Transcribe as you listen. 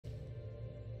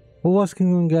What's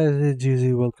going on, guys? It's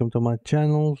GZ. Welcome to my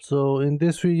channel. So in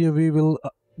this video we will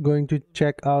going to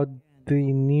check out the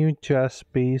new chess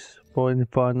piece for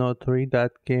Inferno 3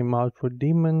 that came out for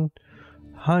Demon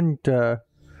Hunter.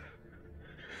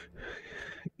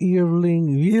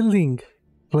 Yearling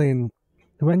Kiln.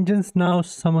 Vengeance now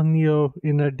summon your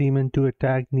inner demon to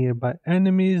attack nearby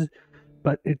enemies,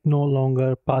 but it no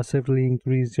longer passively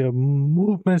increase your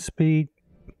movement speed,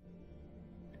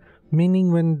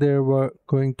 meaning when there were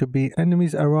going to be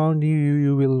enemies around you,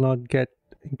 you will not get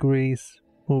increased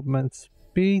movement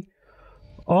speed.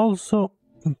 Also,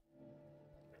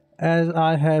 as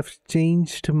I have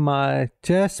changed my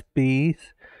chess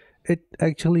piece, it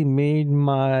actually made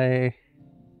my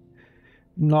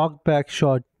knockback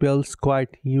shot builds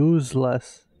quite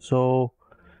useless. So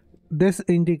this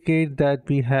indicates that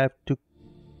we have to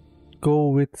go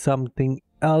with something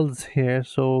else here.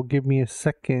 So give me a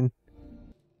second.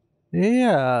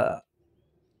 Yeah,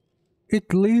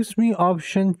 it leaves me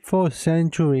option for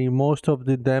century. Most of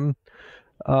them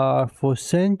are for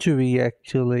century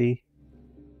actually.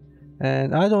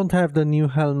 And I don't have the new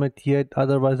helmet yet,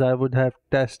 otherwise I would have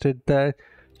tested that.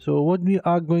 So what we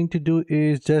are going to do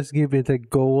is just give it a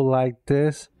go like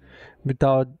this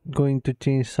without going to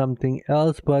change something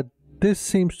else. But this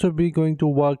seems to be going to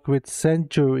work with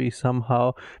century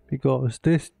somehow, because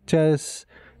this chest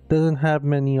doesn't have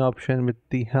many options with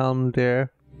the helm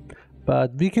there.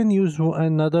 But we can use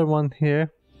another one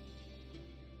here.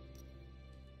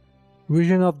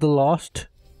 Vision of the Lost.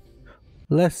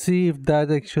 Let's see if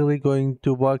that's actually going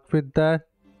to work with that.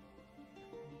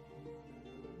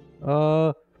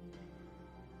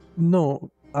 No,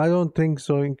 I don't think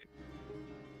so.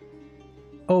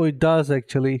 Oh, it does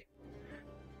actually.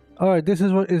 Alright, this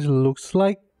is what it looks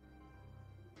like.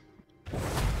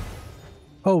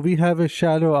 Oh, we have a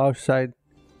shadow outside.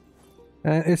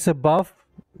 And it's a buff.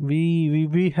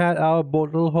 We had our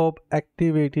bottle hope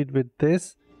activated with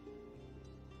this.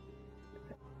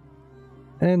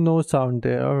 And no sound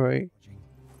there, alright.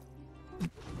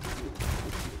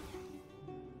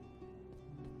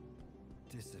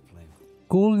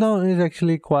 Cooldown is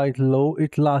actually quite low.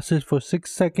 It lasts for 6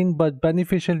 seconds, but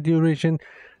beneficial duration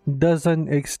doesn't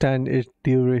extend its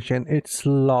duration. It's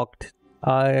locked.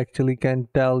 I actually can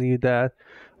tell you that.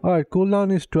 Alright,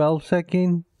 cooldown is 12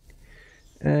 seconds.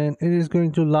 And it is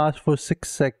going to last for 6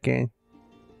 seconds.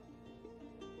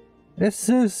 It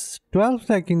says 12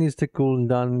 seconds is the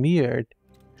cooldown. Weird.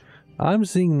 I'm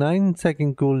seeing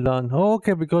 9-second cooldown. Oh,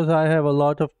 okay, because I have a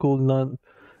lot of cooldown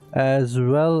as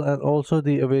well, and also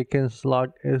the awaken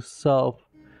slot itself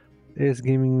is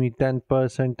giving me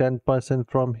 10%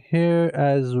 from here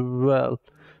as well.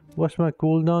 What's my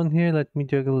cooldown here? Let me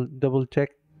double check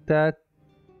that.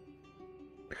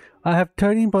 I have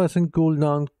 13%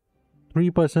 cooldown,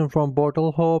 3% from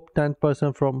bottle hope,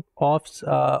 10% from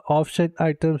offset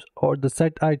items or the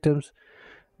set items,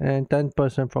 and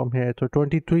 10% from here, so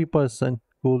 23%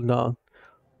 cooldown.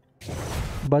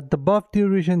 But the buff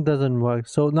duration doesn't work.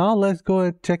 So now let's go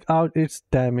and check out its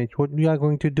damage. What we are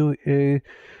going to do is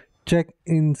check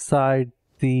inside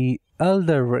the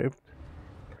Elder Rift.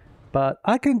 But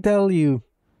I can tell you,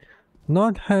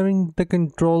 not having the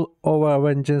control over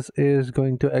vengeance is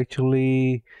going to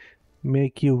actually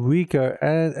make you weaker.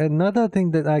 And another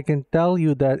thing that I can tell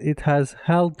you, that it has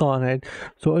health on it.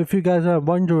 So if you guys are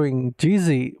wondering,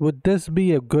 GZ, would this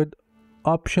be a good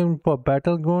option for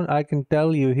Battleground? I can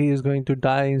tell you he is going to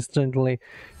die instantly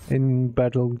in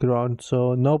Battleground.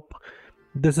 So nope,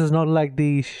 this is not like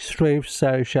the Strafe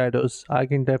Shadows. I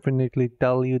can definitely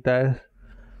tell you that.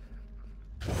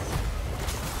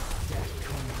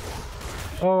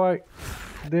 Alright,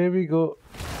 there we go.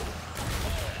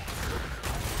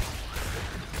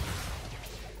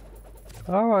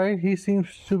 Alright, he seems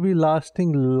to be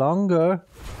lasting longer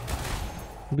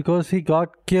because he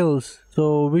got kills.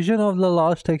 So Vision of the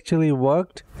Lost actually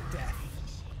worked.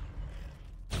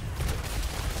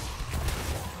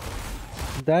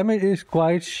 Damage is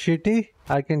quite shitty,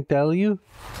 I can tell you.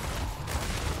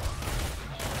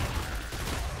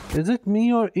 Is it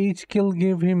me or each kill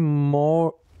give him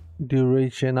more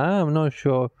duration? I am not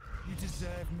sure. You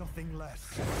deserve nothing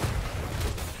less.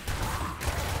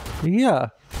 Yeah.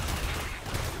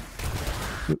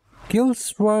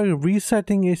 Kills were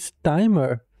resetting its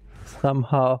timer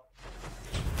somehow.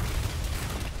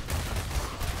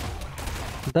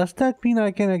 Does that mean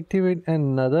I can activate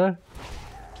another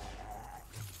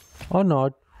or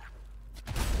not?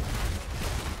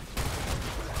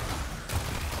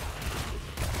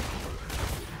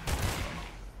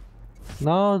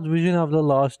 Now Vision of the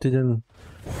Lost didn't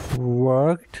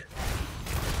work.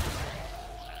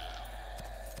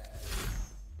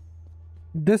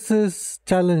 This is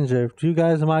Challenger. You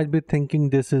guys might be thinking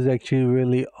this is actually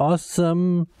really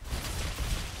awesome.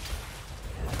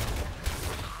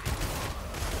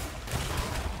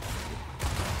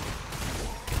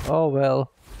 Oh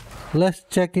well. Let's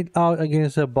check it out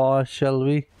against a boss, shall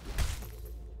we?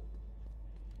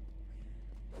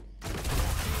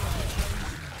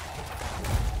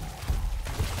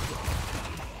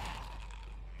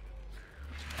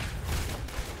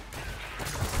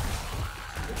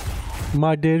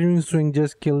 My daring swing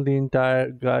just killed the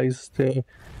entire guys there.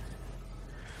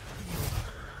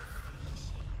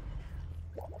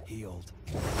 Healed.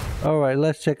 Alright,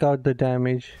 let's check out the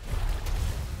damage.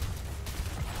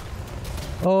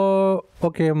 Oh,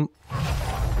 okay.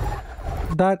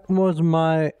 That was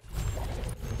my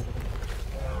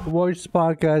void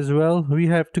spark as well. We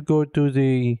have to go to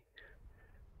the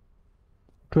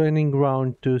training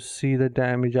ground to see the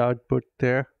damage output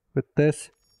there with this.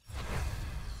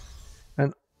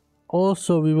 And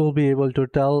also we will be able to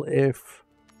tell if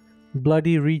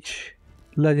Bloody Reach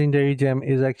legendary gem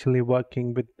is actually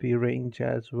working with the range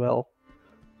as well.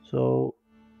 So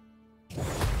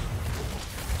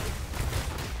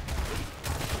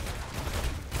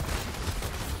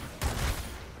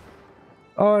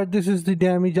this is the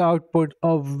damage output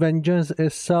of Vengeance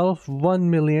itself, 1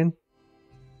 million.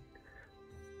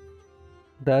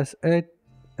 That's it.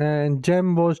 And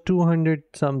gem was 200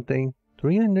 something.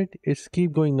 300? It's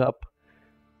keep going up.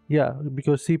 Yeah,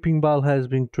 because Seeping Ball has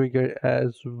been triggered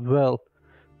as well.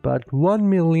 But 1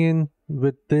 million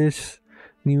with this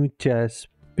new chess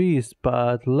piece.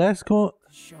 But let's go.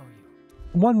 Show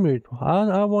you. 1 minute.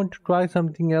 I want to try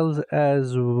something else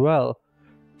as well.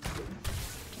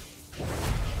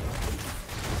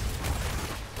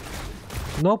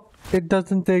 Nope, it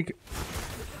doesn't take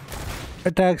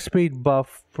attack speed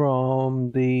buff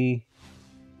from the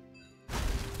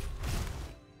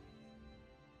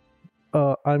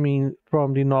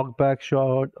from the knockback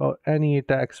shot or any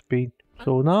attack speed.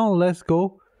 So now let's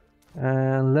go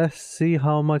and let's see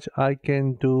how much I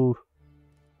can do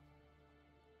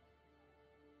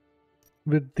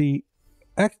with the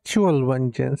actual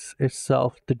vengeance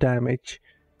itself, the damage.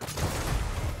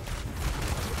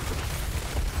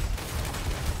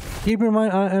 Keep in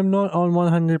mind, I am not on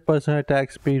 100%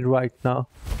 attack speed right now.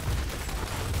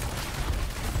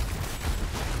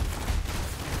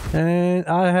 And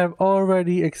I have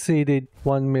already exceeded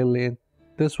 1 million.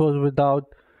 This was without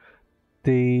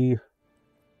the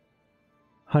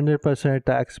 100%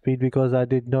 attack speed because I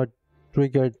did not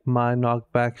trigger my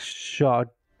knockback shot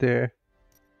there.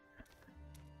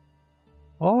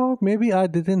 Or maybe I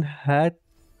didn't have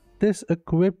this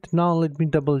equipped. Now let me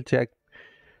double check.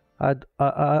 I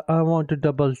want to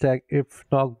double check if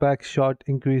knockback shot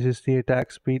increases the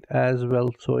attack speed as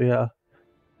well. So yeah.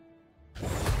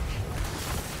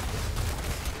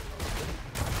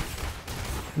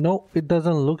 No, it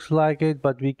doesn't look like it,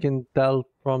 but we can tell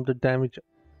from the damage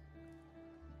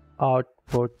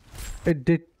output. It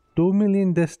did 2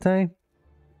 million this time.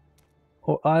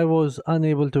 Or I was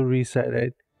unable to reset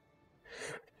it.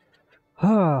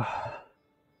 Ah.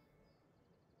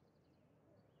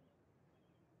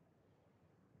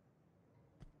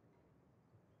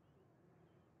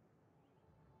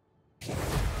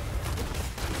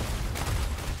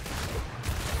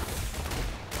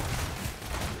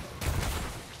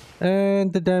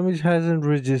 And the damage hasn't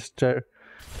registered.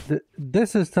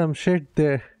 This is some shit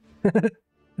there.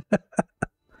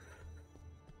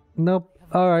 Nope.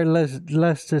 Alright,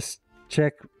 let's just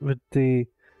check with the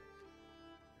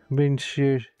wind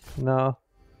shear now.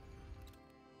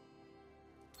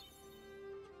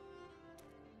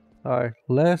 Alright,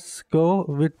 let's go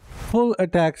with full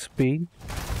attack speed.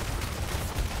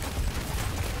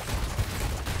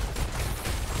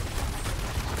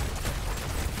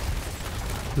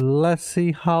 Let's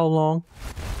see how long,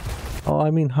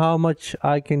 how much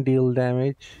I can deal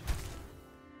damage.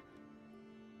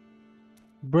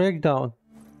 Breakdown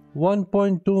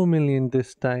 1.2 million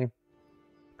this time.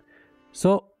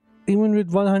 So even with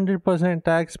 100%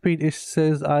 attack speed, it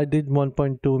says I did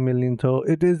 1.2 million, so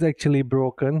it is actually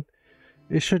broken.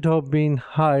 It should have been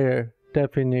higher,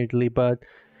 definitely, but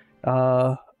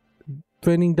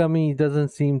training dummy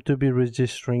doesn't seem to be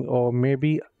registering, or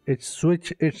maybe it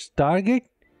switched its target.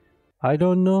 I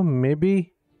don't know,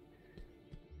 maybe.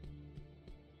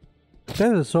 This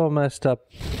is so messed up.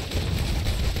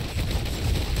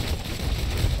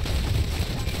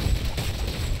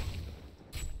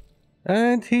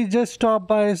 And he just stopped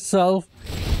by himself.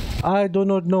 I do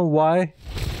not know why.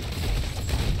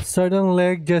 Sudden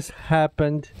lag just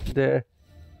happened there.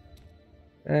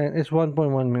 And it's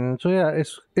 1.1 million. So yeah,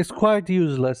 it's quite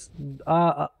useless.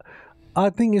 I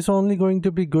think it's only going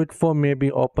to be good for maybe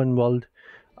open world.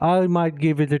 I might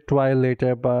give it a try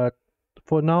later, but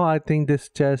for now I think this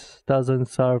chest doesn't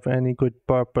serve any good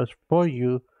purpose for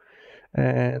you.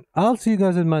 And I'll see you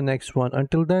guys in my next one.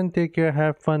 Until then, take care,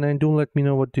 have fun, and do let me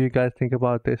know what do you guys think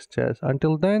about this chest.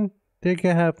 Until then, take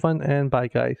care, have fun, and bye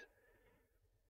guys.